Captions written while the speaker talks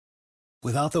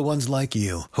Without the ones like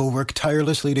you, who work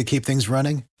tirelessly to keep things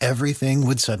running, everything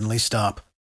would suddenly stop.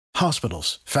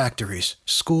 Hospitals, factories,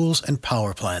 schools, and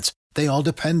power plants, they all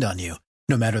depend on you.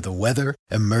 No matter the weather,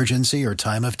 emergency, or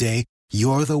time of day,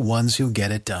 you're the ones who get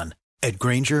it done. At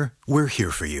Grainger, we're here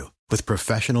for you with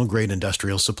professional-grade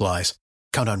industrial supplies.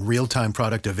 Count on real-time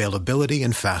product availability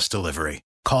and fast delivery.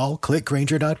 Call, click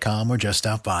Grainger.com, or just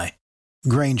stop by.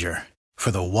 Grainger, for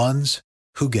the ones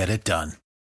who get it done.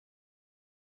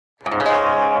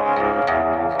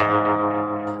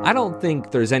 I don't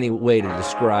think there's any way to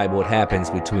describe what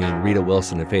happens between Rita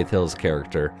Wilson and Faith Hill's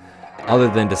character other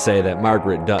than to say that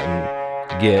Margaret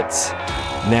Dutton gets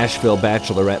Nashville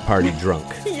bachelorette party drunk.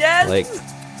 Yes!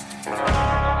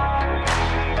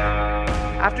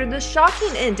 After the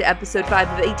shocking end to episode 5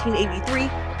 of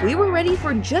 1883, we were ready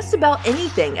for just about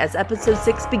anything as episode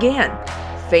 6 began.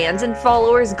 Fans and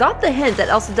followers got the hint that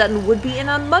Elsa Dutton would be in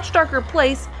a much darker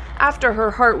place after her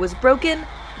heart was broken,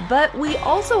 but we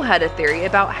also had a theory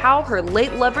about how her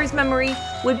late lover's memory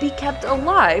would be kept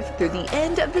alive through the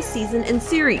end of the season and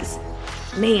series.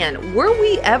 Man, were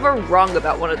we ever wrong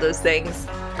about one of those things?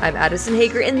 I'm Addison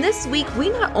Hager, and this week we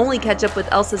not only catch up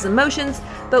with Elsa's emotions,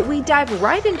 but we dive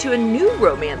right into a new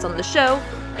romance on the show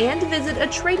and visit a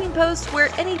trading post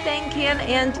where anything can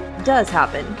and does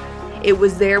happen. It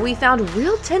was there we found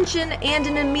real tension and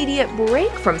an immediate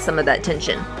break from some of that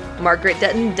tension. Margaret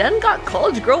Dutton done got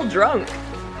college girl drunk.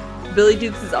 Billy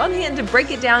Dukes is on hand to break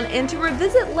it down and to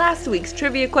revisit last week's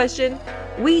trivia question.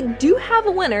 We do have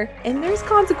a winner, and there's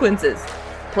consequences.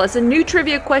 Plus, a new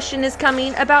trivia question is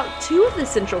coming about two of the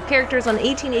central characters on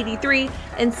 1883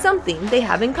 and something they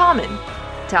have in common.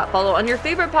 Tap follow on your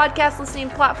favorite podcast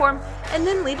listening platform, and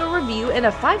then leave a review and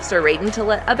a 5-star rating to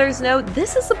let others know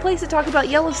this is the place to talk about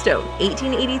Yellowstone,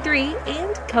 1883,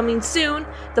 and coming soon,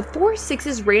 the Four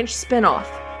Sixes Ranch spinoff.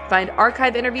 Find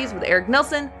archive interviews with Eric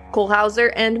Nelson, Cole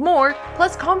Hauser, and more,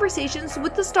 plus conversations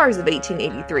with the stars of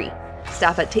 1883.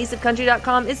 Staff at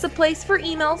tasteofcountry.com is the place for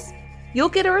emails. You'll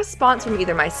get a response from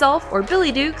either myself or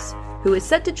Billy Dukes, who is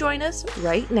set to join us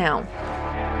right now.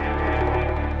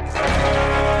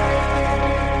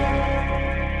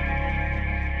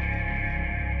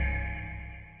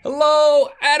 Hello,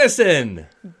 Addison!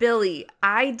 Billy,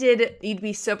 you'd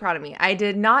be so proud of me. I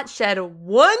did not shed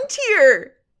one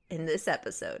tear in this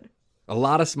episode. A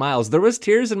lot of smiles. There was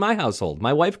tears in my household.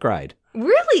 My wife cried.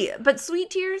 Really? But sweet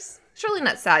tears? Surely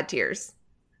not sad tears.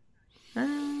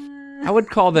 I would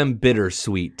call them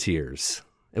bittersweet tears.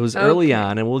 It was early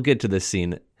on, and we'll get to this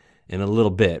scene in a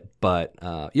little bit. But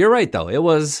you're right, though. It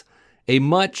was a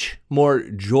much more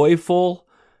joyful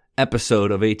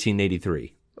episode of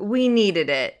 1883. We needed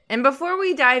it. And before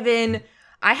we dive in,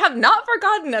 I have not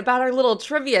forgotten about our little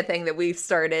trivia thing that we've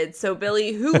started. So,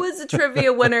 Billy, who was the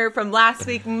trivia winner from last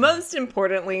week? Most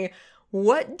importantly,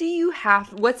 what do you have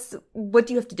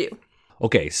to do?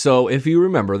 Okay, so if you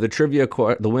remember,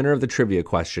 the winner of the trivia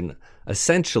question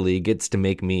essentially gets to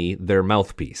make me their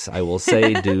mouthpiece. I will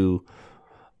say do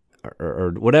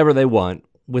or whatever they want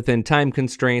within time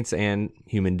constraints and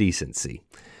human decency.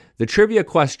 The trivia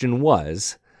question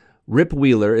was, Rip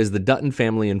Wheeler is the Dutton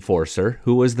family enforcer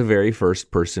who was the very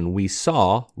first person we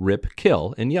saw Rip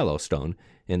kill in Yellowstone,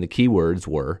 and the key words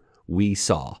were, we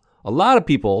saw. A lot of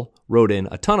people wrote in,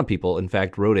 a ton of people, in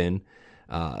fact, wrote in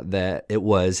that it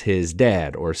was his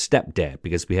dad or stepdad,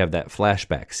 because we have that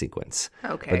flashback sequence.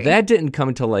 Okay. But that didn't come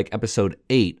until like episode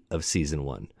 8 of season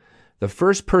 1. The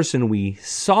first person we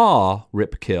saw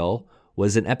Rip kill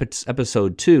was in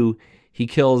episode 2. He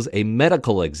kills a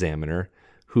medical examiner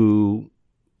who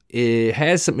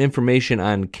has some information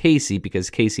on Casey, because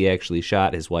Casey actually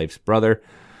shot his wife's brother.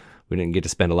 We didn't get to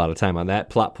spend a lot of time on that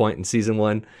plot point in season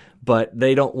 1, but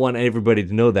they don't want everybody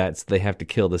to know that, so they have to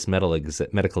kill this medical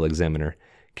examiner.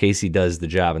 Casey does the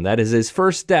job, and that is his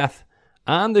first death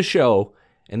on the show,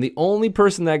 and the only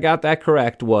person that got that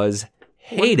correct was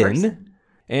Hayden,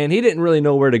 and he didn't really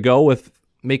know where to go with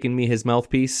making me his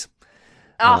mouthpiece.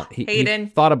 Hayden.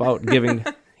 He thought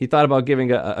about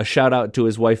giving a shout out to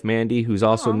his wife Mandy, who's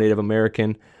also Native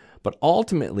American, but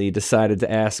ultimately decided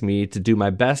to ask me to do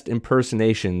my best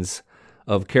impersonations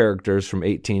of characters from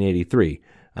 1883.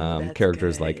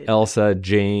 Characters good. like Elsa,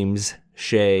 James,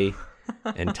 Shay,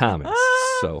 and Thomas.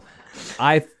 So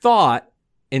I thought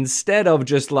instead of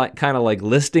just kind of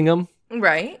listing them,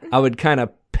 right, I would kind of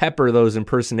pepper those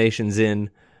impersonations in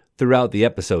throughout the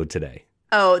episode today.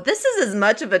 Oh, this is as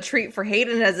much of a treat for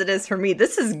Hayden as it is for me.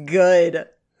 This is good.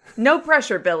 No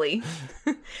pressure, Billy.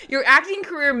 Your acting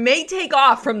career may take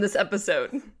off from this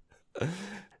episode.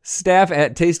 Staff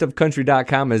at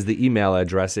tasteofcountry.com is the email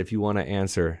address if you want to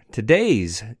answer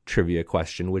today's trivia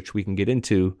question, which we can get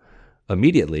into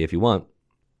immediately if you want.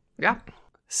 Yeah.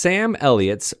 Sam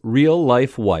Elliott's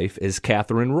real-life wife is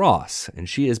Catherine Ross, and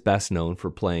she is best known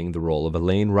for playing the role of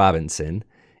Elaine Robinson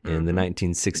in the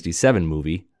 1967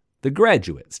 movie The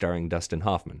Graduate, starring Dustin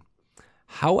Hoffman.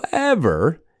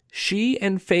 However, she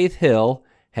and Faith Hill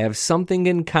have something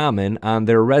in common on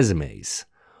their resumes.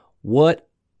 What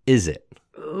is it?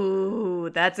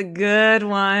 Ooh, that's a good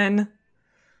one.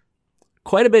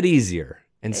 Quite a bit easier,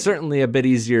 and certainly a bit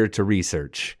easier to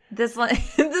research. This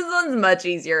one's much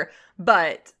easier,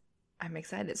 but I'm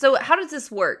excited. So how does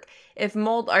this work?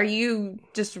 Are you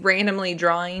just randomly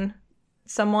drawing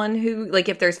someone who, like,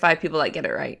 if there's 5 people that get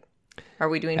it right? Are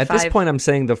we doing 5? At this point, I'm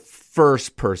saying the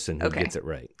first person who gets it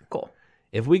right. Cool.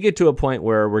 If we get to a point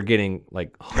where we're getting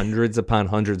like hundreds upon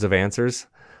hundreds of answers,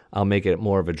 I'll make it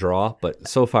more of a draw. But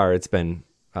so far, it's been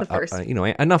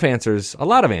enough answers, a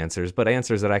lot of answers, but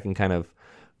answers that I can kind of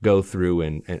go through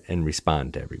and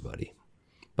respond to everybody.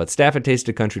 But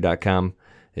staff@tastedcountry.com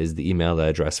is the email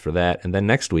address for that. And then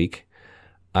next week,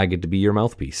 I get to be your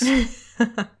mouthpiece.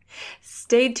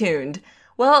 Stay tuned.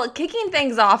 Well, kicking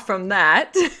things off from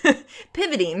that,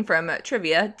 pivoting from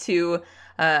trivia to,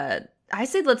 I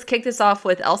said let's kick this off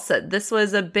with Elsa. This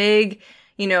was a big,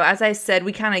 as I said,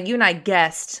 you and I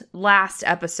guessed last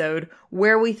episode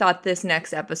where we thought this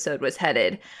next episode was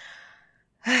headed.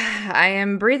 I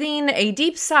am breathing a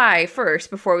deep sigh first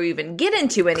before we even get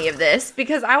into any of this,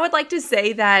 because I would like to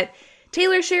say that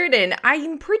Taylor Sheridan,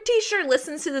 I'm pretty sure,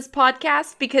 listens to this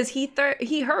podcast because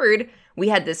he heard we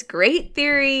had this great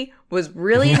theory, was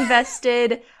really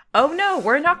invested. Oh no,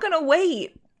 we're not going to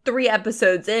wait 3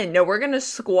 episodes in. No, we're going to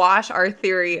squash our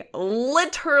theory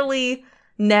literally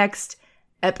next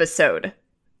episode.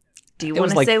 Do you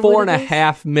want to say what it is? It was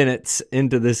like 4.5 minutes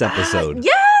into this episode.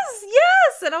 Yes.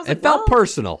 And I was like, it felt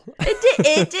personal.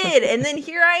 It did. And then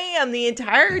here I am the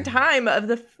entire time of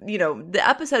the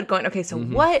episode going, okay, so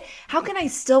how can I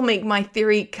still make my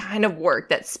theory kind of work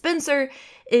that Spencer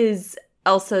is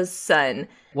Elsa's son?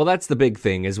 Well, that's the big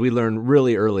thing, is we learn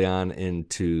really early on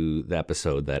into the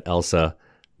episode that Elsa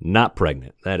not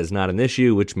pregnant. That is not an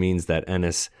issue, which means that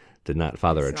Ennis did not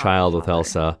father a child with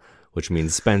Elsa, which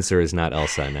means Spencer is not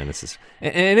Elsa and Ennis.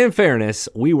 And in fairness,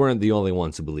 we weren't the only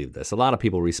ones who believed this. A lot of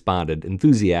people responded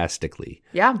enthusiastically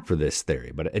for this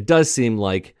theory. But it does seem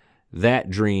like that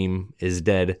dream is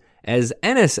dead as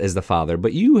Ennis as the father.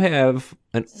 But you have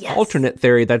an alternate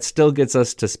theory that still gets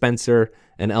us to Spencer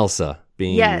and Elsa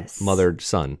being mothered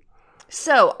son.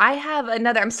 So I have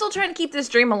another. I'm still trying to keep this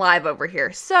dream alive over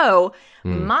here. So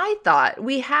my thought,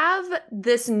 we have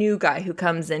this new guy who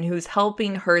comes in who's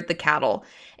helping herd the cattle,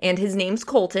 and his name's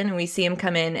Colton, and we see him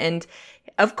come in, and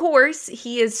of course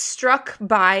he is struck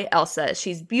by Elsa.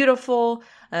 She's beautiful,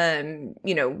 kind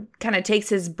of takes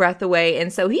his breath away,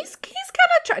 and so he's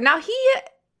kind of now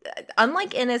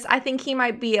unlike Ennis, I think he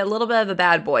might be a little bit of a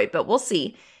bad boy, but we'll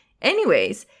see.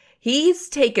 Anyways, he's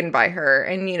taken by her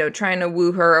and, trying to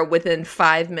woo her within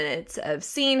 5 minutes of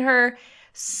seeing her.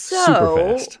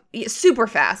 So super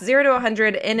fast. 0 to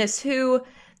 100. Ennis, who,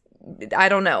 I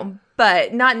don't know.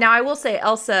 But not now. I will say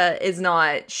Elsa is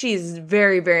not. She's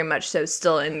very, very much so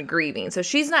still in grieving. So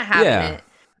she's not having it.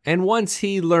 And once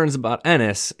he learns about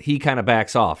Ennis, he kind of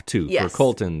backs off too, for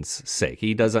Colton's sake.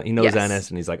 He knows Ennis,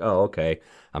 and he's like, "Oh, okay.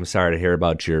 I'm sorry to hear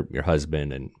about your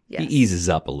husband," and he eases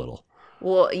up a little.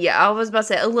 Well, yeah, I was about to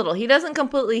say a little. He doesn't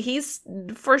completely. He's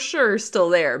for sure still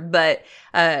there, but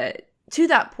to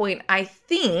that point, I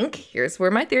think here's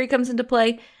where my theory comes into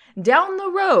play. Down the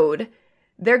road,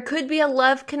 there could be a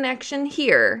love connection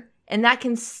here, and that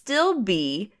can still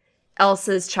be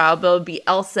Elsa's child, but it would be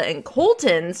Elsa and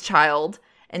Colton's child.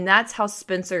 And that's how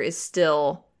Spencer is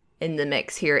still in the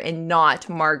mix here and not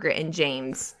Margaret and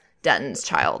James Dutton's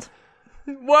child.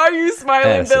 Why are you smiling,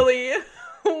 Addison. Billy?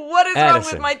 What is wrong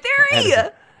with my theory?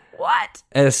 Addison. What?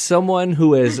 As someone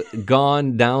who has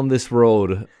gone down this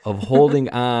road of holding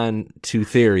on to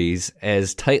theories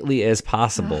as tightly as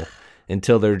possible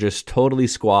until they're just totally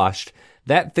squashed,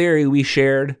 that theory we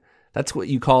shared, that's what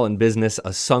you call in business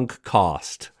a sunk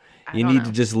cost. You need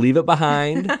to just leave it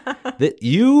behind. That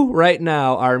you right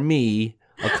now are me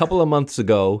a couple of months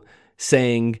ago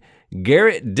saying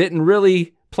Garrett didn't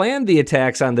really plan the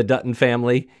attacks on the Dutton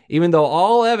family, even though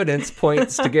all evidence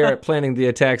points to Garrett planning the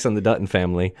attacks on the Dutton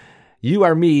family. You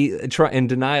are me in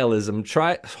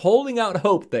denialism, holding out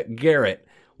hope that Garrett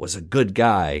was a good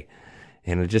guy.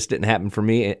 And it just didn't happen for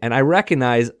me. And I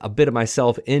recognize a bit of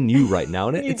myself in you right now,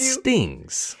 and it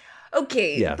stings.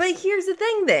 Okay, but here's the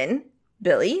thing then.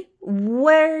 Billy,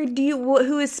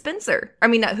 who is Spencer? I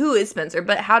mean, not who is Spencer,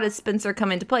 but how does Spencer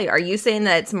come into play? Are you saying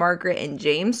that it's Margaret and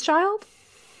James' child?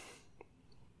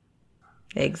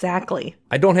 Exactly.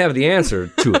 I don't have the answer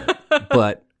to it,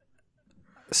 but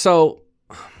So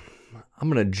I'm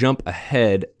going to jump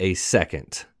ahead a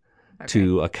second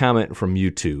to a comment from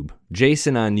YouTube.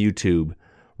 Jason on YouTube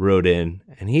wrote in,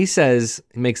 and he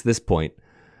makes this point.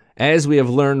 As we have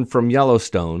learned from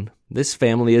Yellowstone, this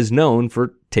family is known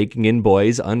for taking in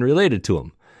boys unrelated to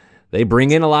them. They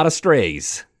bring in a lot of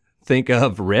strays. Think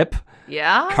of Rip,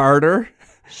 Carter.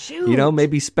 Shoot.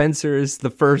 Maybe Spencer is the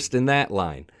first in that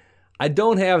line. I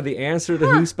don't have the answer to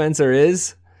who Spencer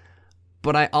is,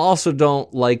 but I also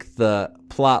don't like the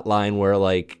plot line where,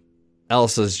 like,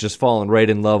 Elsa's just falling right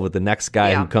in love with the next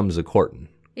guy who comes a-courting.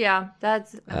 Yeah,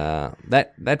 that's...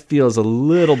 that feels a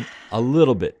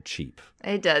little bit cheap.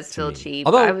 It does feel cheap.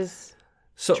 Although, I was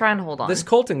trying to hold on. This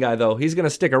Colton guy, though, he's going to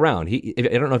stick around. I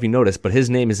don't know if you noticed, but his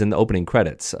name is in the opening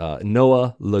credits.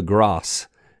 Noah LaGrosse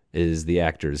is the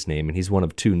actor's name, and he's one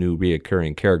of 2 new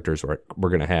reoccurring characters we're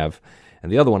going to have.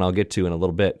 And the other one I'll get to in a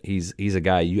little bit. He's a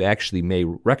guy you actually may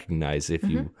recognize if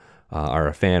you are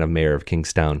a fan of Mayor of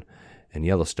Kingstown and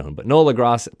Yellowstone. But Noah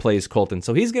LaGrosse plays Colton,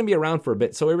 so he's going to be around for a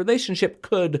bit. So a relationship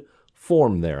could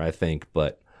form there, I think.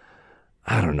 But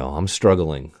I don't know. I'm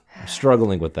struggling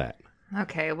with that.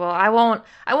 Okay, well, I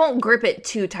won't grip it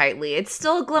too tightly. It's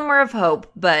still a glimmer of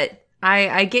hope, but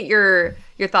I get your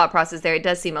thought process there. It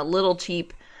does seem a little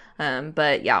cheap,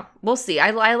 but yeah, we'll see.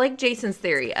 I like Jason's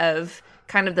theory of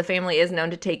kind of the family is known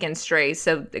to take in strays,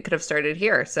 so it could have started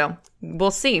here. So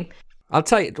we'll see. I'll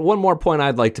tell you one more point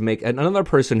I'd like to make. Another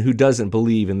person who doesn't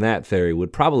believe in that theory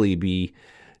would probably be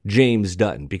James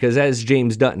Dutton, because as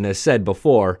James Dutton has said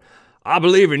before, I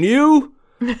believe in you,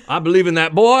 I believe in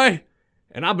that boy,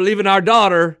 and I believe in our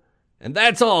daughter, and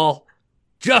that's all.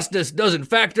 Justice doesn't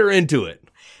factor into it.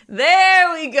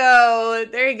 There we go.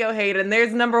 There you go, Hayden.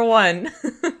 There's number 1.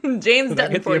 James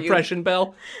Dutton for you. The impression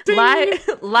bell.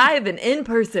 Live and in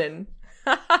person.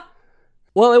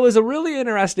 Well, it was a really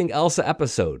interesting Elsa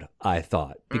episode, I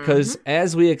thought, because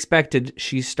as we expected,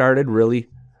 she started really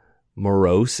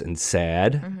morose and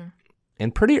sad.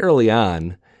 And pretty early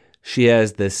on, she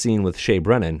has this scene with Shay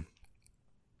Brennan.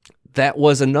 That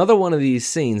was another one of these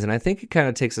scenes, and I think it kind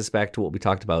of takes us back to what we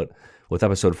talked about with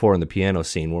episode 4 in the piano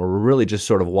scene, where we're really just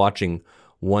sort of watching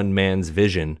one man's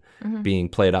vision being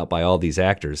played out by all these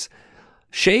actors.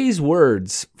 Shay's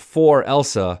words for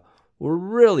Elsa were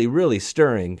really, really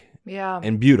stirring. Yeah.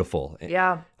 And beautiful.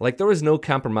 Yeah. Like, there was no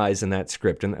compromise in that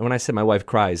script. And when I said my wife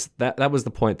cries, that was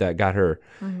the point that got her,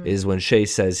 is when Shay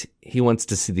says he wants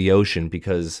to see the ocean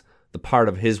because the part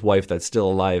of his wife that's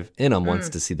still alive in him wants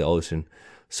to see the ocean.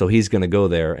 So he's going to go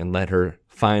there and let her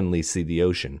finally see the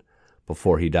ocean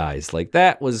before he dies. Like,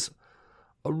 that was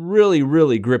a really,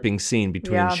 really gripping scene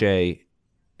between Shay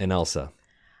and Elsa.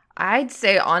 I'd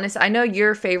say, honest, I know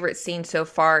your favorite scene so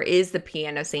far is the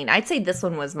piano scene. I'd say this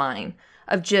one was mine.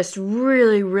 Of just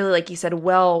really, really, like you said,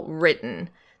 well written.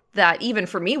 That even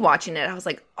for me watching it, I was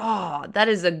like, oh, that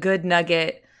is a good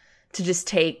nugget to just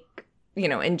take,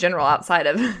 in general outside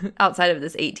of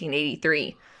this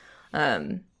 1883.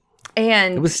 And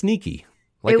it was sneaky.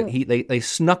 Like they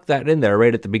snuck that in there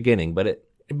right at the beginning, but it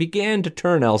began to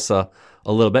turn Elsa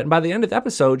a little bit. And by the end of the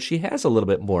episode, she has a little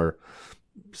bit more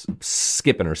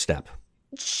skip in her step.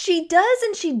 She does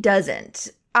and she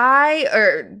doesn't.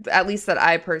 Or at least that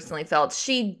I personally felt.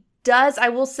 She does. I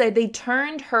will say they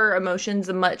turned her emotions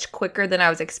much quicker than I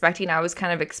was expecting. I was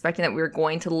kind of expecting that we were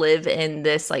going to live in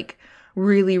this like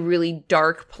really, really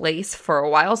dark place for a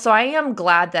while. So I am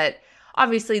glad that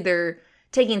obviously they're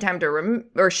taking time to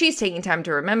or she's taking time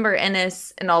to remember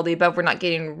Ennis and all the above. We're not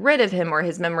getting rid of him or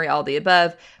his memory, all the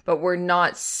above, but we're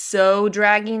not so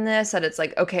dragging this that it's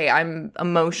like, okay, I'm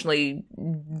emotionally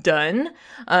done.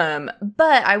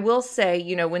 But I will say,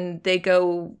 when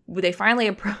they finally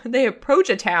approach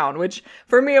a town, which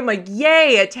for me, I'm like,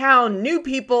 yay, a town, new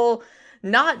people,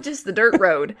 not just the dirt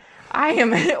road.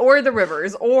 Or the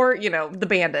rivers, or, the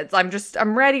bandits.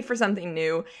 I'm ready for something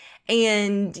new.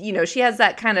 And, she has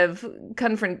that kind of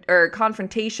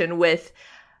confrontation with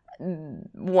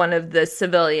one of the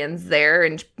civilians there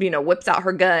and, whips out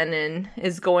her gun and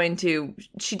is going to,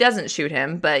 she doesn't shoot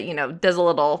him, but, does a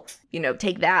little,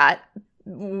 take that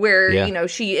where,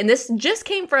 and this just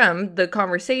came from the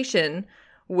conversation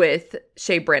with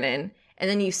Shay Brennan. And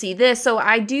then you see this. So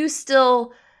I do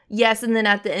still, yes. And then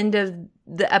at the end of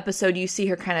the episode, you see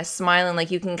her kind of smiling,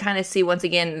 like you can kind of see once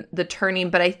again the turning,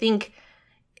 but I think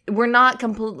we're not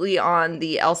completely on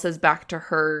the Elsa's back to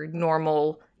her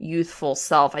normal youthful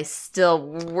self.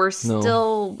 We're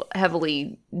still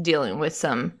heavily dealing with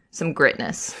some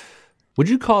gritness. Would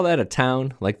you call that a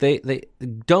town? Like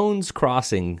Doan's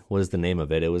Crossing was the name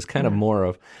of it. It was kind of more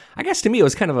of, I guess to me it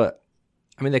was kind of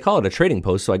they call it a trading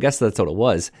post, so I guess that's what it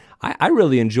was. I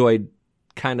really enjoyed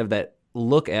kind of that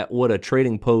look at what a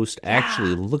trading post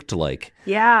actually looked like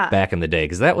Yeah. back in the day.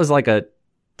 Because that was like a,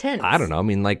 Tense. I don't know. I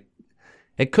mean, like,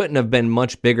 it couldn't have been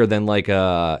much bigger than like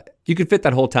you could fit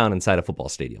that whole town inside a football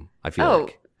stadium, I feel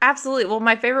like. Absolutely. Well,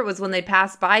 my favorite was when they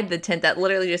passed by the tent that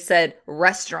literally just said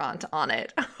restaurant on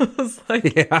it. I was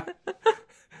like, Yeah.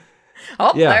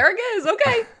 there it is.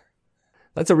 Okay.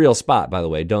 That's a real spot, by the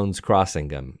way, Doan's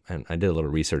Crossing. And I did a little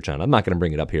research on it. I'm not going to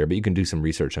bring it up here, but you can do some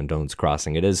research on Doan's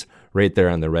Crossing. It is right there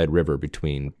on the Red River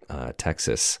between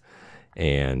Texas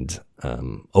and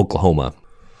Oklahoma.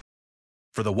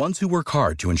 For the ones who work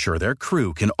hard to ensure their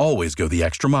crew can always go the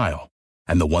extra mile,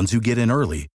 and the ones who get in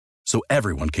early so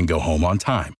everyone can go home on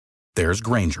time, there's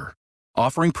Grainger,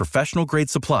 offering professional-grade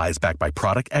supplies backed by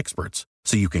product experts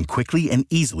so you can quickly and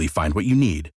easily find what you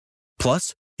need.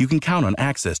 Plus, you can count on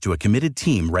access to a committed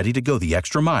team ready to go the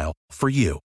extra mile for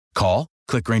you. Call,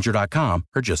 click Grainger.com,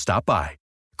 or just stop by.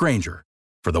 Grainger,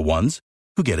 for the ones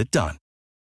who get it done.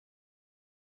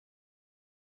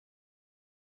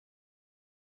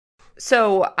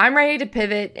 So I'm ready to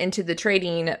pivot into the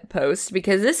trading post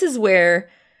because this is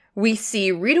where we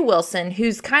see Rita Wilson,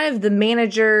 who's kind of the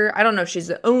manager. I don't know if she's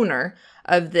the owner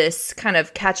of this kind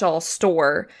of catch-all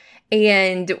store.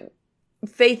 And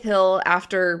Faith Hill,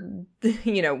 after,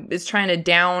 is trying to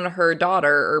down her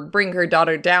daughter or bring her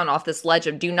daughter down off this ledge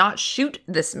of do not shoot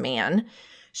this man.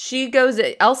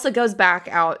 Elsa goes back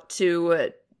out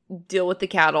to deal with the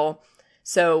cattle.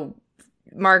 So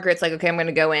Margaret's like, okay, I'm going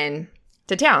to go in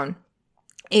to town.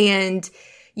 And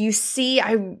you see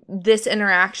this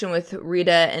interaction with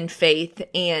Rita and Faith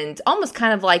and almost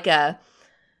kind of like a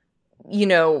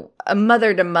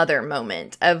mother-to-mother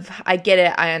moment of, I get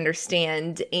it, I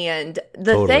understand. And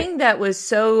the Totally. thing that was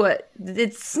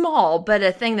it's small, but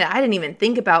a thing that I didn't even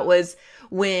think about was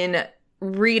when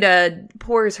Rita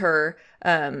pours her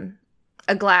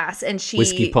a glass and she...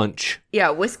 Whiskey punch.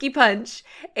 Yeah, whiskey punch.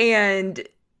 And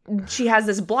she has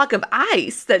this block of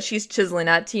ice that she's chiseling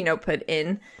out to, put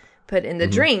in the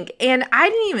drink. And I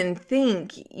didn't even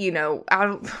think,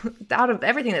 out of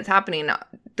everything that's happening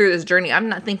through this journey, I'm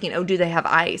not thinking, oh, do they have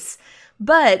ice?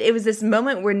 But it was this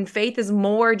moment when Faith is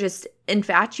more just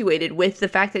infatuated with the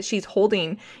fact that she's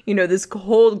holding, this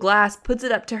cold glass, puts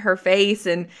it up to her face,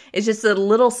 and it's just the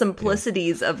little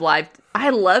simplicities of life. I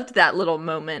loved that little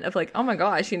moment of like, oh my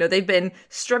gosh, they've been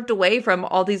stripped away from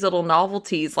all these little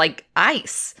novelties like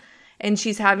ice. And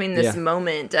she's having this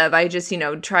moment of, I just,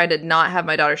 try to not have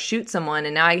my daughter shoot someone.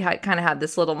 And now I kind of have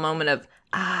this little moment of,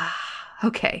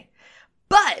 okay.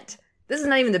 But this is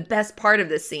not even the best part of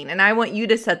this scene. And I want you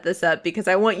to set this up because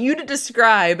I want you to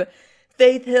describe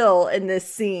Faith Hill in this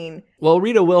scene. Well,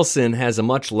 Rita Wilson has a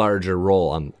much larger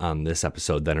role on this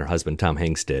episode than her husband Tom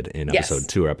Hanks did in episode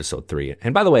 2 or episode 3.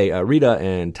 And by the way, Rita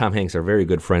and Tom Hanks are very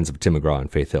good friends of Tim McGraw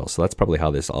and Faith Hill, so that's probably how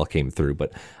this all came through.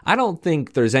 But I don't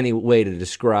think there's any way to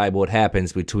describe what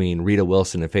happens between Rita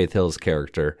Wilson and Faith Hill's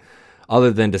character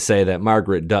other than to say that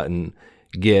Margaret Dutton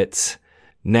gets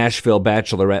Nashville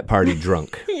bachelorette party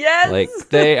drunk. Yes! Like,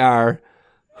 they are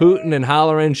hooting and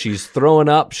hollering. She's throwing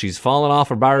up. She's falling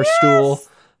off a bar stool.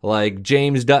 Like,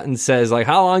 James Dutton says, like,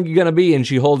 how long you going to be? And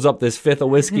she holds up this fifth of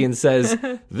whiskey and says,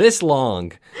 this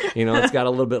long. It's got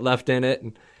a little bit left in it.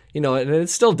 And, and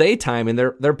it's still daytime, and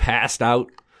they're passed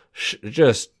out,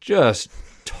 just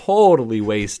totally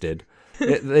wasted.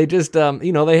 They just,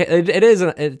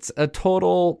 it's a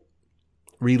total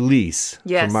release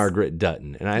for Margaret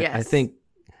Dutton. And I think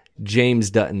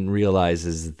James Dutton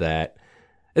realizes that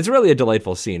it's really a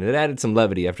delightful scene. It added some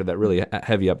levity after that really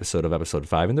heavy episode of episode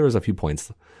 5, and there was a few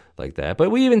points like that. But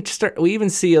we even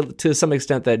see to some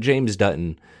extent that James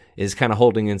Dutton is kind of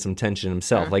holding in some tension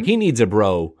himself. Like, he needs a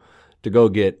bro to go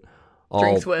get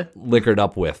all liquored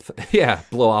up with. Yeah,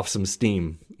 blow off some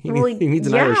steam. He needs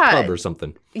an Irish pub or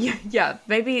something. Yeah,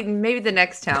 maybe the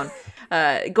next town.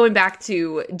 Going back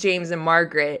to James and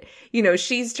Margaret,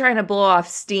 she's trying to blow off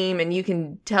steam, and you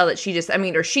can tell that she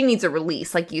needs a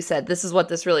release. Like you said, this is what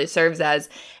this really serves as.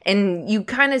 And you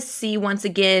kind of see once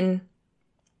again,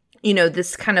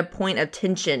 this kind of point of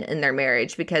tension in their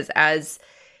marriage, because as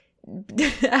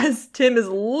Tim is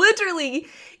literally,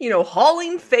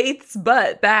 hauling Faith's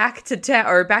butt back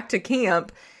to back to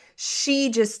camp, she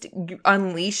just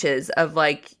unleashes of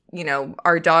like,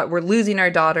 we're losing our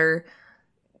daughter.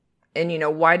 And,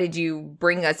 why did you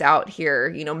bring us out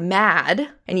here, mad?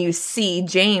 And you see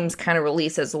James kind of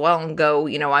release as well and go,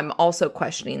 I'm also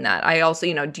questioning that. I also,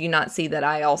 do you not see that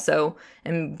I also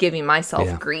am giving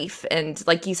myself grief? And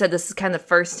like you said, this is kind of the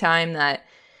first time that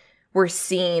we're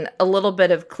seeing a little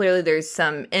bit of, clearly there's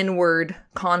some inward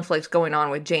conflict going on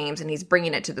with James, and he's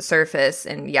bringing it to the surface.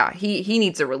 And yeah, he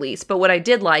needs a release. But what I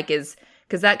did like is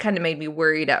because that kind of made me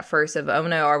worried at first of, oh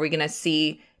no, are we going to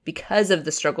see, because of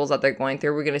the struggles that they're going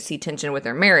through, we're going to see tension with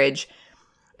their marriage.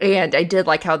 And I did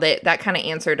like how that kind of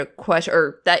answered a question,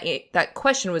 or that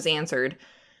question was answered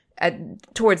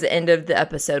towards the end of the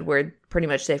episode, where pretty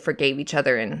much they forgave each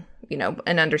other, and, you know,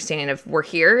 an understanding of, we're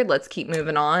here, let's keep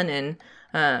moving on.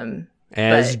 And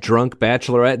as drunk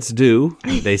bachelorettes do,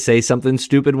 they say something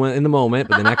stupid in the moment,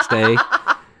 but the next day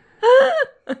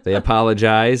they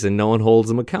apologize and no one holds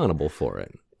them accountable for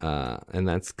it. And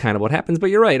that's kind of what happens. But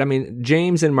you're right. I mean,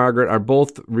 James and Margaret are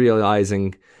both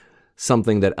realizing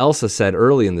something that Elsa said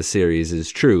early in the series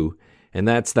is true, and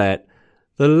that's that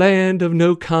the land of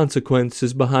no consequence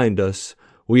is behind us.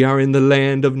 We are in the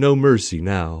land of no mercy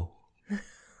now.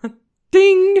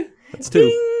 Ding! That's two.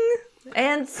 Ding!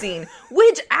 And scene.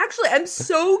 Which, actually, I'm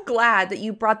so glad that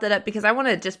you brought that up, because I want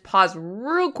to just pause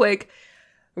real quick,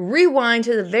 rewind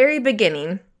to the very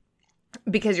beginning,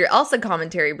 because your Elsa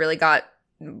commentary really got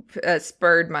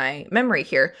spurred my memory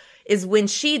here, is when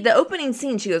the opening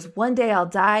scene, she goes, "One day I'll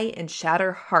die and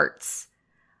shatter hearts."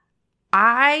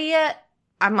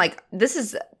 I'm like, this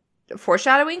is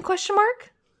foreshadowing, question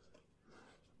mark?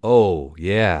 Oh,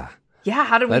 yeah. Yeah,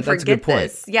 how did we that's a good forget point.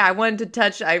 this? Yeah, I wanted to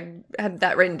touch, I had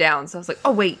that written down, so I was like,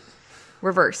 oh wait,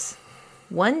 reverse.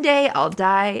 One day I'll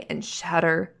die and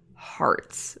shatter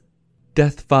hearts.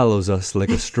 Death follows us like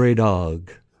a stray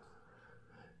dog.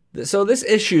 So this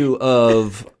issue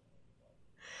of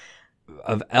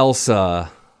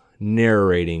Elsa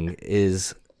narrating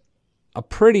is a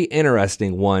pretty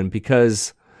interesting one,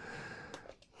 because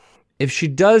if she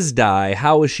does die,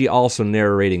 how is she also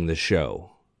narrating the show?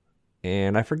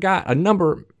 And I forgot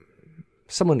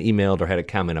someone emailed or had a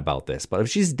comment about this, but if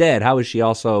she's dead, how is she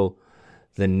also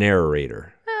the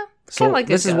narrator? So like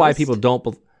this is why people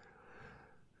don't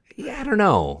I don't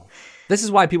know. This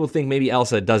is why people think maybe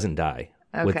Elsa doesn't die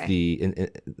with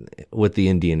the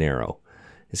Indian arrow.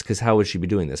 It's because how would she be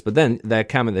doing this? But then that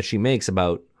comment that she makes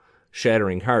about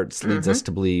shattering hearts leads us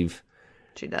to believe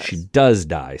she does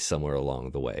die somewhere along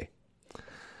the way.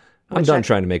 I'm done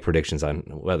trying to make predictions on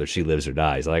whether she lives or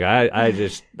dies. Like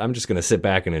I'm just gonna sit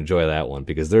back and enjoy that one,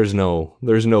 because there's no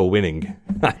winning,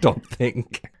 I don't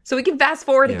think. So we can fast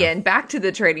forward again back to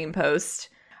the trading post.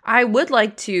 I would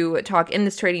like to talk in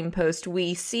this trading post.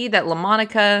 We see that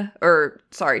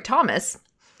Thomas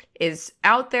is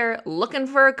out there looking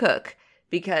for a cook,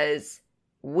 because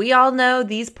we all know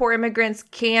these poor immigrants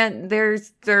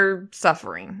they're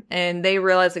suffering, and they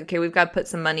realize, okay, we've got to put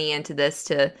some money into this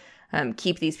to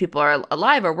keep these people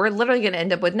alive, or we're literally going to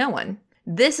end up with no one.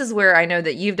 This is where I know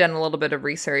that you've done a little bit of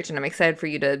research, and I'm excited for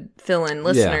you to fill in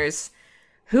listeners. Yeah.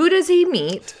 Who does he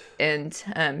meet? And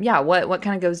what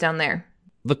kind of goes down there?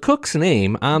 The cook's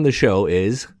name on the show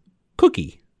is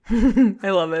Cookie.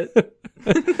 I love it.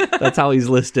 That's how he's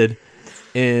listed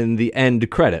in the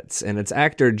end credits. And it's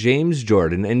actor James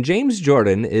Jordan. And James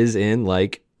Jordan is in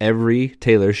like every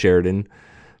Taylor Sheridan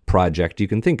project you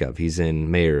can think of. He's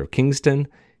in Mayor of Kingston.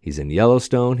 He's in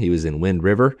Yellowstone. He was in Wind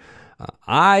River.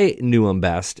 I knew him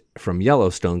best from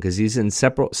Yellowstone because he's in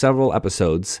several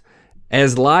episodes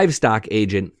as livestock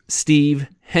agent Steve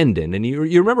Hendon. And you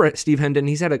remember Steve Hendon?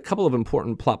 He's had a couple of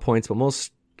important plot points, but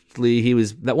mostly he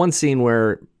was that one scene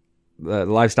where the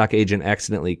livestock agent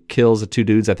accidentally kills the two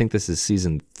dudes. I think this is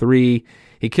season 3.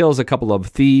 He kills a couple of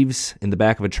thieves in the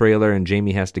back of a trailer, and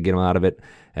Jamie has to get him out of it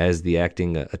as the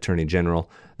acting attorney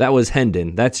general. That was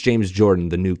Hendon. That's James Jordan,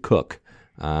 the new cook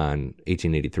on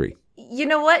 1883. You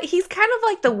know what? He's kind of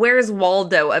like the Where's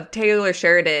Waldo of Taylor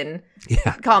Sheridan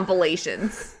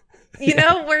compilations. You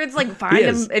know, where it's like, find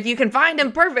him. If you can find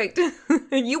him, perfect.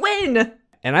 You win.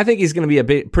 And I think he's going to be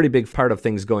a pretty big part of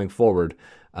things going forward.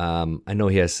 I know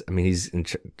he has. I mean, he's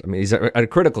a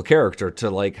critical character to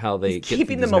like how they he's get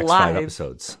keeping these them next alive. 5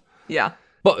 episodes. Yeah.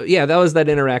 But yeah, that was that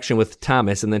interaction with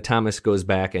Thomas, and then Thomas goes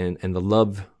back, and the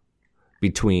love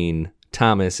between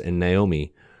Thomas and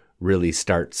Naomi really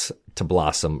starts to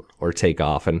blossom or take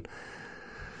off. And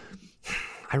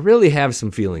I really have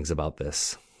some feelings about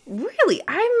this. Really?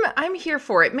 I'm here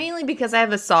for it, mainly because I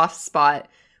have a soft spot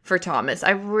for Thomas.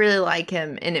 I really like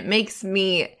him, and it makes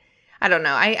me, I don't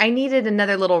know, I needed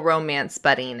another little romance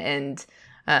budding, and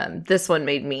this one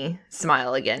made me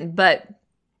smile again. But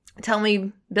tell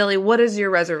me, Billy, what is your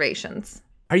reservations?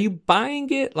 Are you buying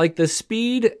it? Like the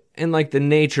speed and like the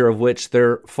nature of which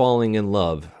they're falling in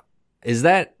love, is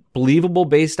that believable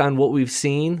based on what we've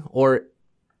seen? Or,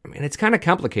 I mean, it's kind of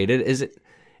complicated. Is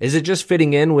it just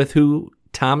fitting in with who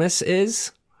Thomas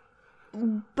is?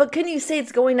 But can you say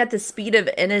it's going at the speed of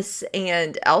Ennis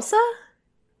and Elsa?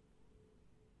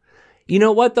 You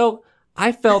know what, though?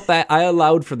 I felt that I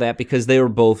allowed for that because they were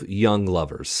both young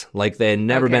lovers. Like, they had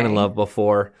never been in love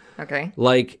before. Okay.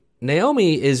 Like,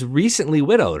 Naomi is recently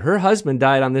widowed. Her husband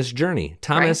died on this journey.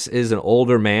 Thomas is an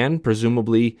older man.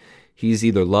 Presumably, he's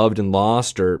either loved and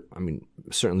lost or,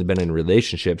 certainly been in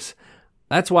relationships.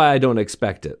 That's why I don't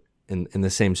expect it in the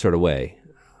same sort of way.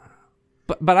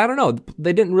 But I don't know.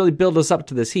 They didn't really build us up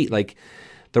to this heat. Like,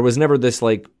 there was never this,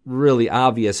 like, really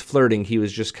obvious flirting. He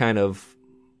was just kind of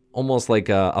almost like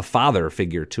a father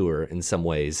figure to her in some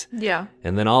ways. Yeah.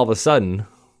 And then all of a sudden,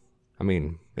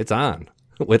 it's on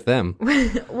with them.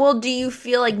 Well, do you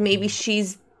feel like maybe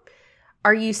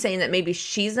are you saying that maybe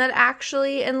she's not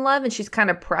actually in love and she's kind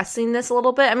of pressing this a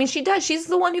little bit? I mean, she does. She's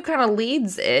the one who kind of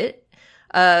leads it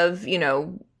of,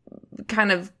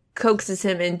 kind of coaxes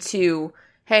him into,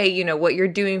 hey, what you're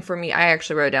doing for me. I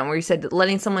actually wrote down where you said that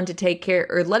letting someone take care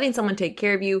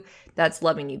of you, that's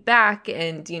loving you back.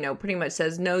 And, pretty much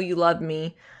says, no, you love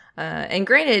me. And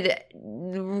granted,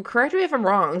 correct me if I'm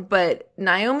wrong, but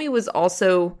Naomi was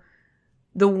also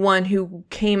the one who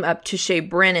came up to Shea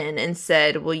Brennan and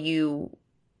said, was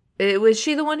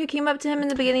she the one who came up to him in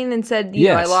the beginning and said,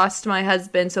 yes. I lost my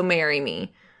husband, so marry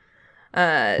me.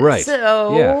 Right.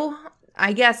 So, yeah.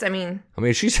 I guess,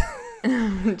 she's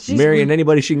marrying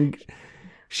anybody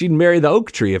she'd marry the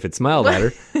oak tree if it smiled at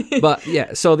her. But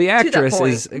yeah, so the actress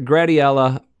is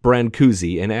Gradiela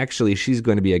Brancusi, and actually she's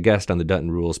going to be a guest on the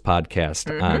Dutton Rules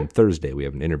podcast on Thursday. We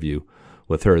have an interview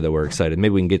with her that we're excited.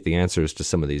 Maybe we can get the answers to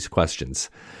some of these questions.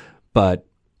 But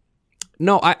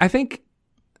no, I think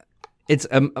it's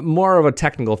more of a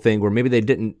technical thing where maybe they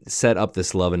didn't set up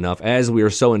this love enough. As we were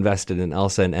so invested in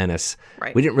Elsa and Ennis,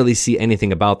 we didn't really see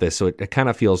anything about this. So it kind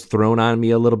of feels thrown on me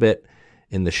a little bit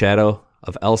in the shadow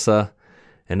of Elsa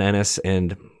and Ennis.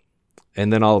 And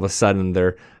then all of a sudden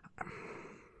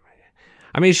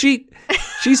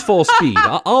she's full speed.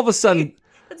 All of a sudden,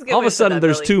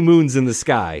 there's really. 2 moons in the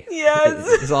sky.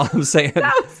 Yes. Is all I'm saying.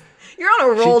 You're on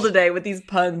a roll today with these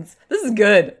puns. This is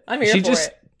good. I'm here for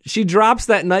it. She drops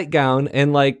that nightgown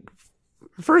and, like,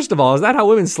 first of all, is that how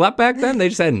women slept back then? They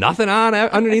just had nothing on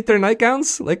underneath their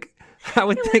nightgowns? Like, I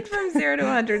would think. Went from 0 to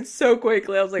 100 so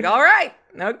quickly. I was like, all right,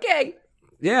 okay.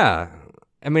 Yeah.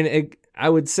 I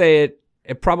would say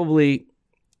it probably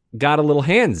got a little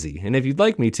handsy. And if you'd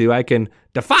like me to, I can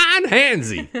define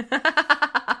handsy.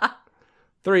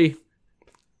 3.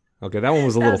 Okay, that one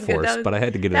was a little forced, but I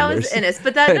had to get it in there. That was Ennis,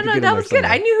 but that was good.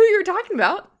 I knew who you were talking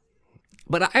about.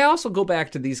 But I also go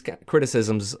back to these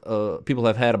criticisms people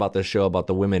have had about this show, about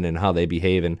the women and how they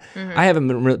behave. And I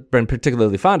haven't been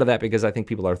particularly fond of that because I think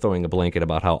people are throwing a blanket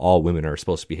about how all women are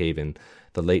supposed to behave in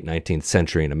the late 19th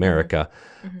century in America.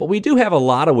 But we do have a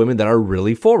lot of women that are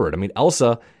really forward.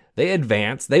 Elsa, they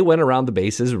advanced. They went around the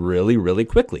bases really, really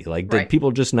quickly. Like, did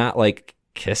people just not, like,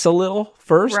 kiss a little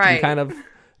first and kind of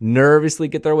nervously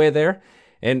get their way there?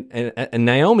 And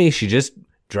Naomi, she just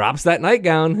drops that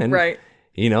nightgown and...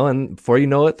 and before you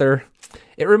know it,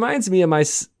 it reminds me of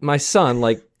my son,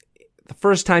 like, the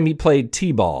first time he played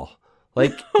T-ball.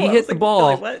 Like, he hit the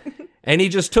ball, and he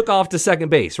just took off to second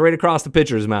base, right across the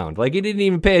pitcher's mound. Like, he didn't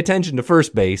even pay attention to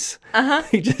first base.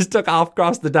 He just took off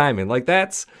across the diamond. Like,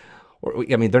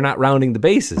 they're not rounding the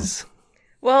bases.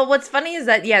 Well, what's funny is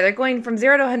that, they're going from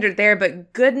 0 to 100 there,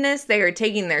 but goodness, they are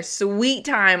taking their sweet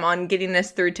time on getting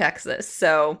us through Texas.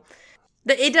 So,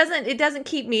 it doesn't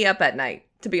keep me up at night.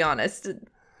 To be honest.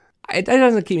 It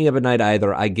doesn't keep me up at night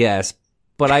either, I guess.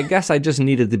 But I guess I just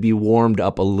needed to be warmed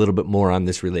up a little bit more on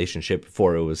this relationship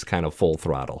before it was kind of full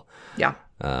throttle. Yeah.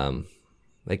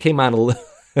 They came on a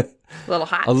little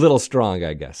hot. A little strong,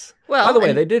 I guess. Well, by the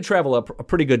way, they did travel a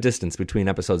pretty good distance between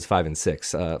episodes 5 and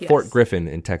 6. Yes. Fort Griffin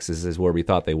in Texas is where we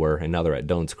thought they were, and now they're at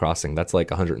Doan's Crossing. That's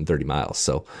like 130 miles.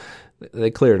 So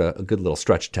they cleared a good little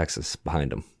stretch of Texas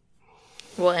behind them.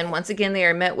 Well, and once again, they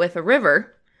are met with a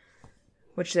river,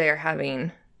 which they are having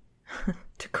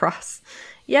to cross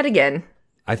yet again.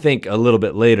 I think a little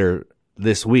bit later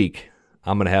this week,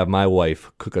 I'm going to have my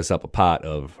wife cook us up a pot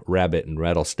of rabbit and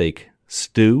rattlesnake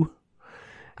stew.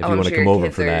 If you want to come over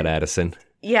for that, Addison.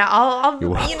 Yeah, I'll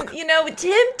You're welcome.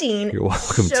 Tempting. You're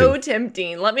welcome. So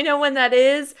tempting. Let me know when that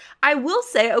is. I will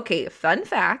say, okay, fun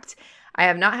fact. I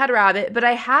have not had rabbit, but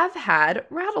I have had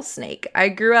rattlesnake. I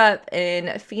grew up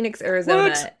in Phoenix, Arizona.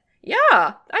 What? Yeah, I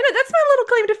know. That's my little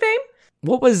claim to fame.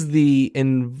 What was the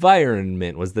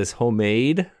environment? Was this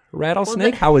homemade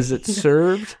rattlesnake? How was it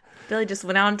served? Billy just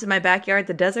went out into my backyard,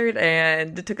 the desert,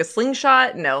 and took a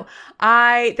slingshot. No,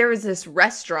 there was this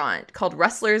restaurant called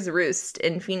Rustler's Roost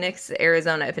in Phoenix,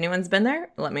 Arizona. If anyone's been there,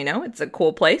 let me know. It's a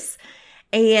cool place.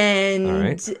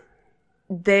 And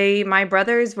my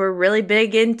brothers were really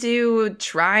big into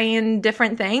trying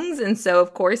different things. And so,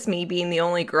 of course, me being the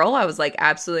only girl, I was like,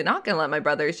 absolutely not going to let my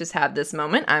brothers just have this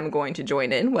moment. I'm going to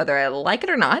join in, whether I like it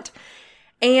or not.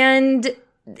 And,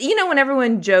 you know, when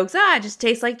everyone jokes, it just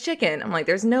tastes like chicken. I'm like,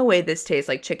 there's no way this tastes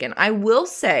like chicken. I will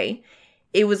say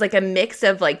it was like a mix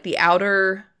of like the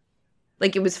outer,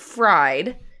 like it was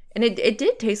fried. And it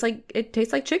did taste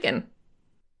like chicken.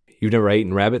 You've never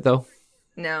eaten rabbit, though?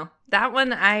 No. That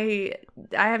one, I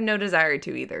have no desire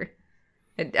to either.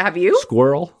 Have you?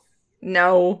 Squirrel?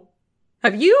 No.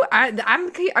 Have you?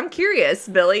 I'm curious,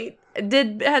 Billy.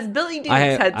 Has Billy Dukes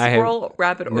had squirrel,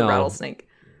 rabbit, or rattlesnake?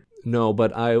 No,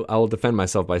 but I will defend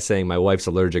myself by saying my wife's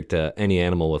allergic to any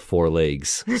animal with 4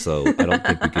 legs, so I don't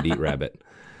think we could eat rabbit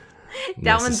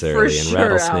that necessarily. One's for and sure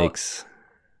rattlesnakes.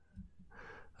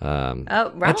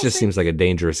 That just seems like a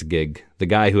dangerous gig. The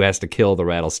guy who has to kill the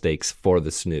rattlesnakes for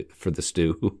the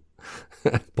stew.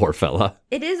 Poor fella.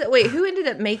 It is. Wait, who ended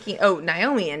up making? Oh,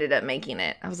 Naomi ended up making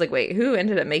it. I was like, wait, who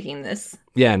ended up making this?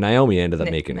 Yeah, Naomi ended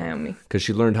up making Naomi. it because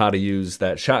she learned how to use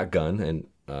that shotgun and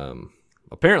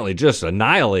apparently just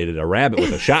annihilated a rabbit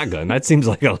with a shotgun. That seems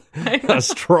like a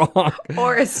strong.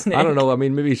 Or a snake. I don't know. I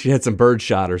mean, maybe she had some bird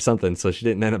shot or something, so she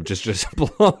didn't end up just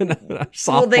blowing a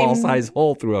softball-sized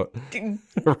hole through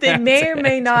a They may or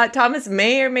may not. Thomas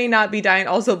may or may not be dying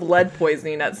also of lead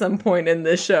poisoning at some point in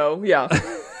this show. Yeah.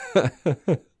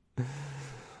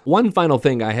 One final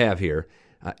thing I have here.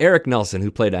 Eric Nelson, who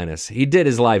played Ennis, he did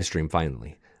his live stream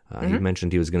finally. He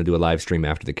mentioned he was going to do a live stream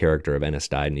after the character of Ennis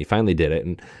died, and he finally did it.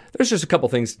 And there's just a couple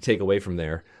things to take away from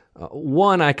there.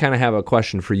 One, I kind of have a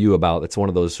question for you about. It's one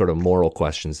of those sort of moral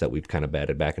questions that we've kind of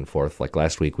batted back and forth. Like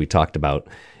last week, we talked about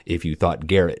if you thought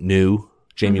Garrett knew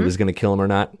Jamie was going to kill him or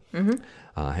not.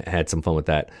 Had some fun with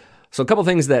that. So a couple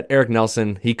things that Eric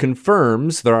Nelson, he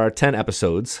confirms there are 10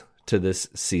 episodes to this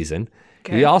season.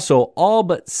 Okay. He also all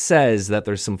but says that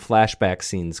there's some flashback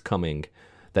scenes coming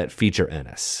that feature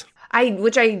Ennis.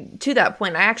 To that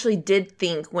point, I actually did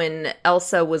think when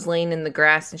Elsa was laying in the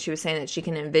grass and she was saying that she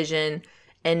can envision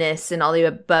Ennis and all the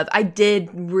above, I did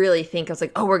really think, I was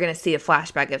like, oh, we're going to see a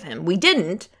flashback of him. We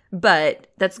didn't, but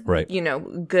that's, right.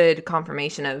 Good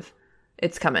confirmation of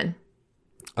it's coming.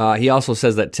 He also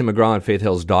says that Tim McGraw and Faith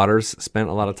Hill's daughters spent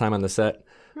a lot of time on the set.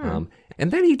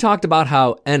 And then he talked about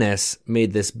how Ennis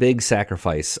made this big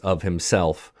sacrifice of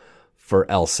himself for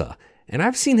Elsa. And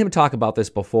I've seen him talk about this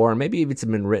before, and maybe it's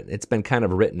been kind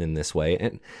of written in this way.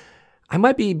 And I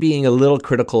might be being a little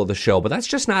critical of the show, but that's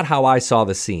just not how I saw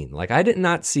the scene. Like, I did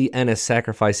not see Ennis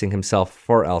sacrificing himself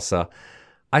for Elsa.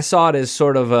 I saw it as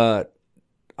sort of a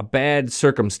bad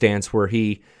circumstance where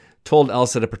he told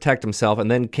Elsa to protect himself and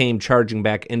then came charging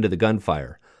back into the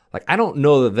gunfire. Like, I don't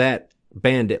know that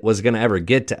bandit was going to ever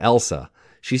get to Elsa.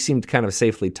 She seemed kind of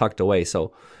safely tucked away.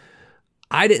 So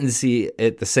I didn't see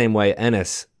it the same way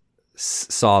Ennis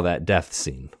saw that death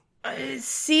scene. I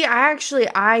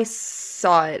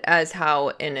saw it as how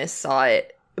Ennis saw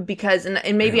it because,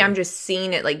 and maybe I'm just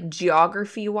seeing it like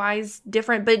geography wise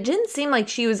different, but it didn't seem like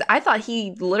I thought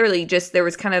he literally just, there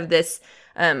was kind of this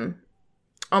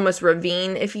almost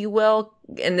ravine, if you will,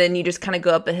 and then you just kind of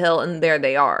go up a hill and there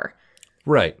they are.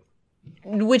 Right.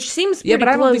 Which seems pretty but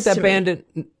I don't think that bandit.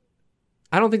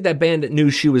 I don't think that bandit knew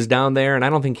she was down there, and I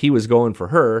don't think he was going for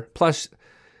her. Plus,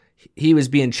 he was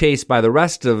being chased by the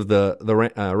rest of the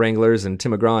Wranglers and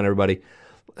Tim McGraw and everybody.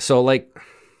 So, like,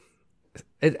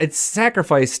 it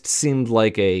sacrificed seemed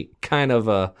like a kind of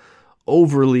a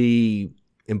overly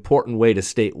important way to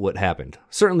state what happened.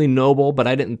 Certainly noble, but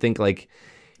I didn't think like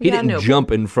he didn't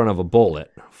jump in front of a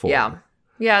bullet for him.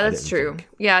 Yeah, that's true. Think.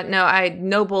 Yeah, no,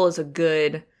 noble is a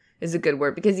good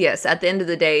word because yes, at the end of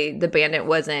the day, the bandit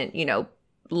wasn't,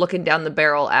 looking down the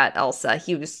barrel at Elsa.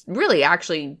 He was really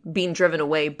actually being driven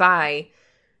away by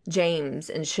James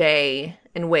and Shay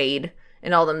and Wade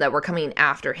and all them that were coming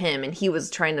after him, and he was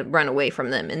trying to run away from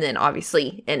them. And then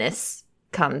obviously Ennis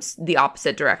comes the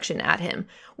opposite direction at him,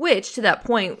 which to that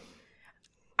point,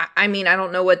 I mean, I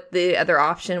don't know what the other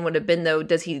option would have been, though.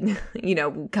 Does he,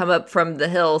 come up from the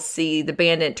hill, see the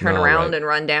bandit, turn around and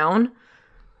run down?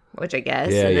 Which I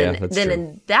guess. Yeah, and that's then true.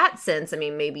 In that sense, I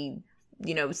mean, maybe,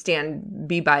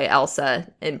 be by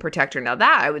Elsa and protect her. Now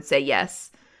that I would say yes.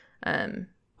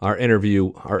 Our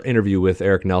interview with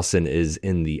Eric Nelson is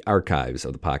in the archives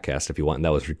of the podcast if you want. And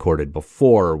that was recorded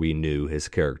before we knew his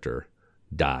character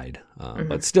died.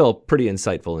 But still pretty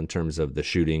insightful in terms of the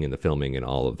shooting and the filming and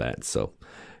all of that. So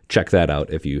check that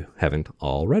out if you haven't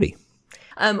already.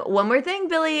 One more thing,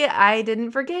 Billy, I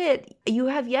didn't forget. You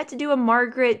have yet to do a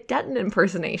Margaret Dutton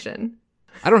impersonation.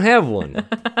 I don't have one.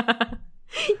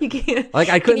 You can't. Like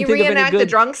I couldn't think of any good. Can you reenact the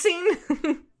drunk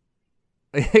scene?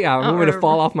 Yeah, I'm going to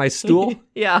fall off my stool.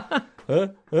 Yeah.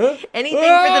 Anything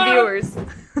for the viewers.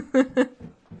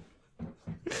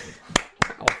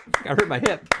 Ow, I hurt my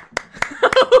hip.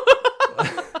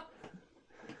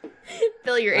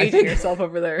 Billy, you're aging yourself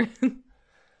over there.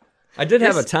 I did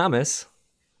have a Thomas.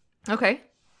 Okay.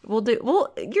 Well,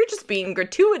 you're just being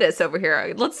gratuitous over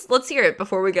here. Let's hear it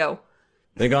before we go.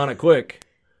 Think on it quick.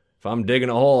 If I'm digging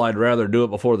a hole, I'd rather do it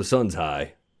before the sun's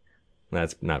high.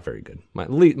 That's not very good. My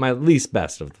least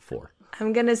best of the 4.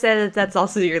 I'm going to say that that's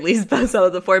also your least best out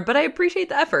of the 4, but I appreciate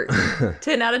the effort.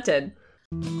 10 out of 10.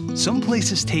 Some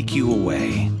places take you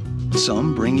away.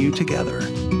 Some bring you together.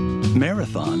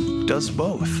 Marathon does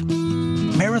both.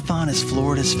 Marathon is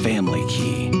Florida's family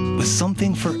key, with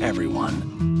something for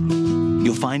everyone.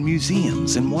 You'll find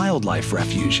museums and wildlife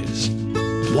refuges,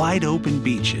 wide open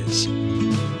beaches,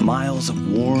 miles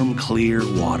of warm, clear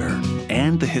water,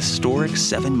 and the historic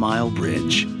 7-mile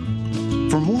bridge.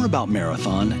 For more about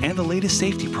Marathon and the latest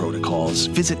safety protocols,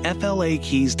 visit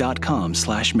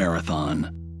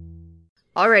flakeys.com/marathon.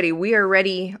 Alrighty, we are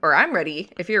ready, or I'm ready,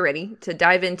 if you're ready, to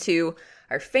dive into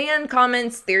our fan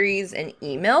comments, theories, and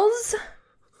emails.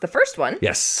 The first one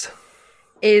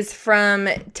is from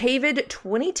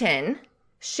Tavid2010.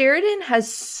 Sheridan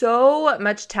has so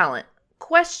much talent.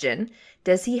 Question,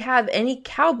 does he have any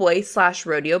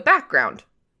cowboy/rodeo background?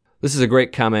 This is a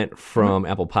great comment from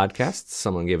Apple Podcasts.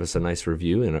 Someone gave us a nice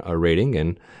review and a rating,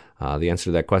 and the answer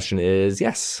to that question is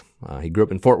yes. He grew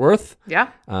up in Fort Worth. Yeah.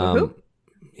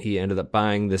 He ended up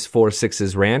buying this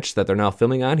 4-6's ranch that they're now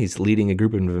filming on. He's leading a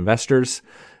group of investors.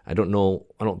 I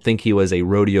don't think he was a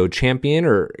rodeo champion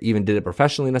or even did it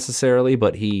professionally necessarily,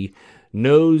 but he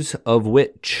knows of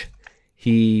which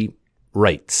he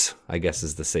writes, I guess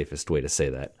is the safest way to say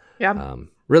that. Yeah.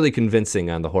 Really convincing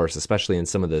on the horse, especially in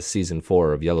some of the season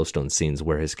 4 of Yellowstone scenes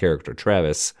where his character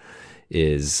Travis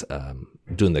is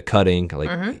doing the cutting.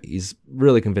 He's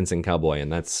really convincing cowboy,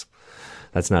 and that's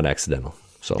not accidental.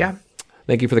 So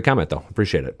thank you for the comment, though.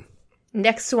 Appreciate it.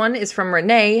 Next one is from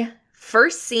Renee.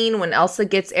 First scene when Elsa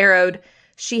gets arrowed,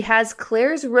 she has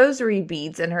Claire's rosary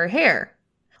beads in her hair.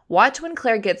 Watch when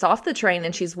Claire gets off the train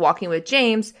and she's walking with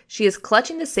James, she is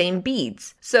clutching the same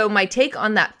beads. So my take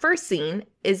on that first scene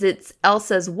is it's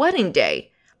Elsa's wedding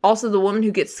day. Also, the woman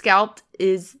who gets scalped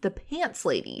is the pants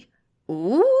lady.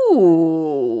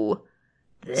 Ooh.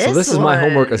 This is my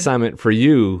homework assignment for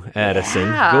you, Addison.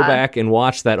 Yeah. Go back and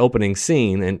watch that opening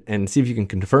scene and see if you can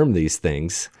confirm these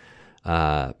things.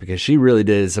 Because she really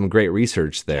did some great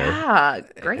research there. Yeah,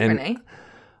 great, Renee.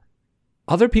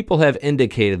 Other people have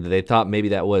indicated that they thought maybe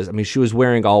that was, she was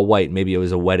wearing all white. Maybe it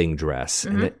was a wedding dress.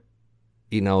 Mm-hmm. And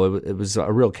it was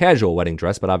a real casual wedding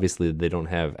dress, but obviously they don't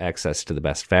have access to the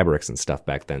best fabrics and stuff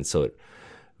back then. So it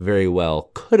very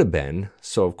well could have been.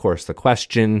 So, of course, the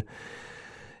question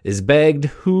is begged,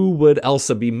 who would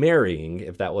Elsa be marrying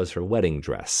if that was her wedding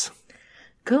dress?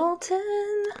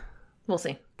 Colton. We'll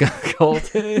see.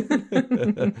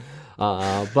 Colton.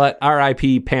 But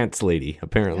R.I.P. Pants Lady,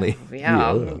 apparently.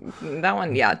 That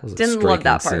one, didn't love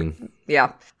that part. Scene.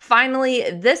 Yeah. Finally,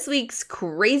 this week's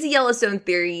crazy Yellowstone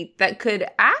theory this one could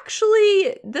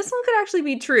actually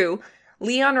be true.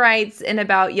 Leon writes in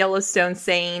about Yellowstone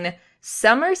saying,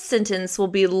 Summer's sentence will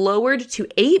be lowered to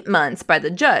 8 months by the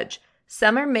judge.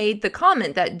 Summer made the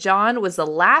comment that John was the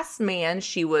last man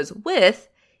she was with.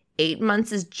 8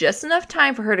 months is just enough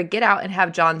time for her to get out and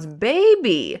have John's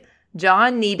baby.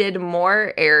 John needed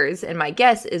more heirs, and my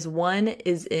guess is one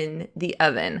is in the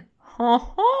oven.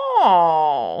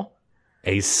 A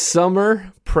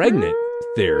Summer pregnant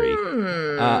theory.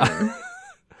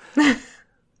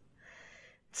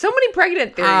 So many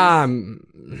pregnant theories.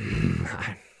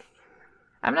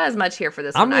 I'm not as much here for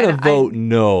this one. I'm going to vote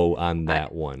no on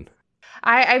that one.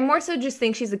 I more so just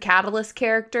think she's a catalyst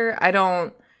character. I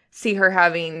don't see her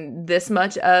having this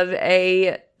much of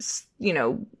a,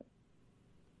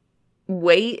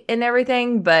 weight and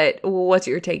everything, but what's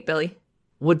your take, Billy?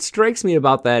 What strikes me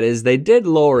about that is they did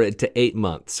lower it to 8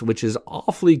 months, which is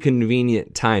awfully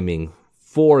convenient timing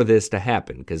for this to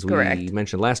happen, because we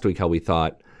mentioned last week how we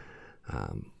thought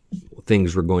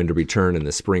things were going to return in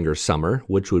the spring or summer,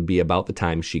 which would be about the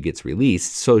time she gets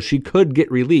released. So she could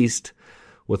get released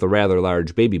with a rather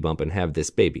large baby bump and have this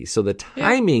baby. So the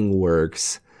timing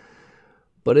works,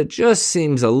 but it just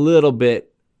seems a little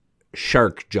bit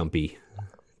shark jumpy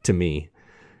to me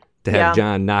to have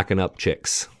John knocking up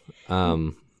chicks.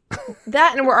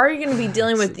 That, and we're already going to be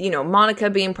dealing with,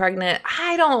 Monica being pregnant.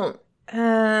 I don't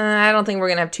think we're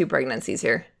going to have 2 pregnancies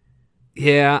here.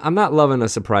 Yeah, I'm not loving a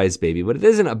surprise baby, but it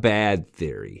isn't a bad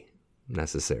theory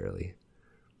necessarily.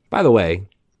 By the way,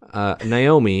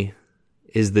 Naomi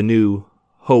is the new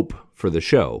hope for the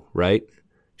show, right?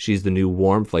 she's the new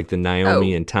warmth, like the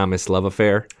Naomi and Thomas love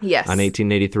affair. Yes. On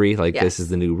 1883. Like, this is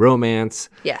the new romance.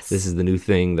 Yes. This is the new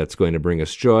thing that's going to bring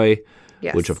us joy.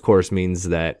 Yes. Which, of course, means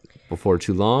that before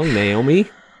too long, Naomi...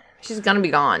 She's going to be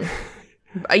gone.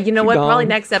 You know what? Gone. Probably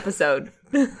next episode.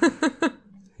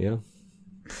 Yeah.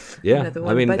 Yeah. Another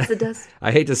one bites the dust.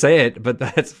 I hate to say it, but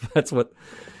that's what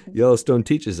Yellowstone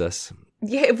teaches us.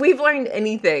 Yeah, if we've learned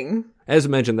anything. As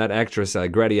mentioned, that actress,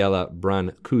 Gradiela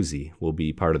Brancusi, will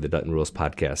be part of the Dutton Rules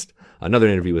podcast. Another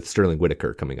interview with Sterling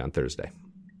Whitaker coming on Thursday.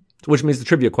 Which means the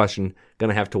trivia question, going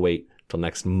to have to wait till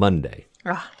next Monday.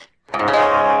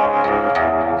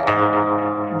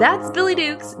 That's Billy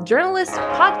Dukes, journalist,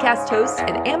 podcast host,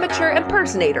 and amateur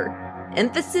impersonator.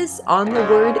 Emphasis on the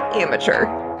word amateur.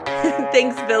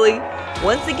 Thanks, Billy.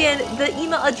 Once again, the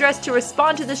email address to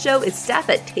respond to the show is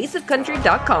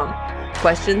staff@tasteofcountry.com.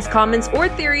 Questions, comments, or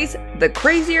theories, the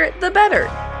crazier, the better.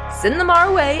 Send them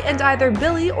our way, and either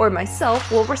Billy or myself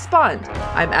will respond.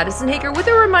 I'm Addison Hager with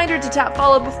a reminder to tap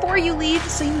follow before you leave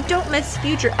so you don't miss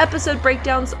future episode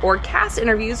breakdowns or cast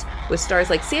interviews with stars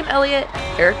like Sam Elliott,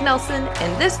 Eric Nelson,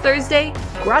 and this Thursday,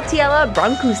 Gradiela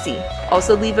Brancusi.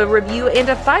 Also leave a review and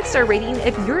a 5-star rating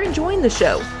if you're enjoying the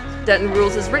show. Dutton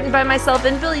Rules is written by myself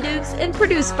and Billy Dukes and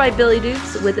produced by Billy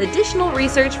Dukes with additional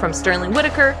research from Sterling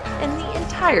Whitaker and the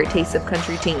entire Taste of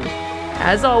Country team.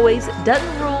 As always,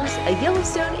 Dutton Rules, a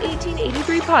Yellowstone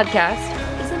 1883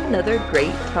 podcast, is another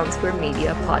great Town Square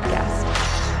Media podcast.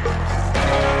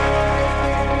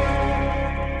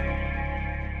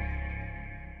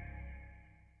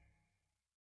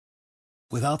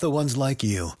 Without the ones like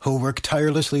you, who work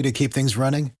tirelessly to keep things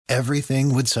running,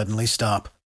 everything would suddenly stop.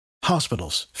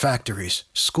 Hospitals, factories,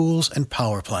 schools, and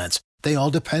power plants, they all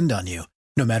depend on you.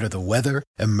 No matter the weather,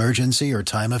 emergency, or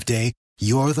time of day,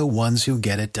 you're the ones who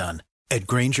get it done. At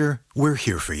Grainger, we're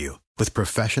here for you with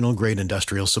professional-grade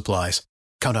industrial supplies.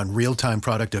 Count on real-time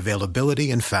product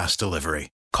availability and fast delivery.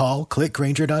 Call, click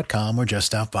Grainger.com, or just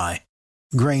stop by.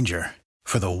 Grainger,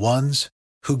 for the ones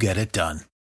who get it done.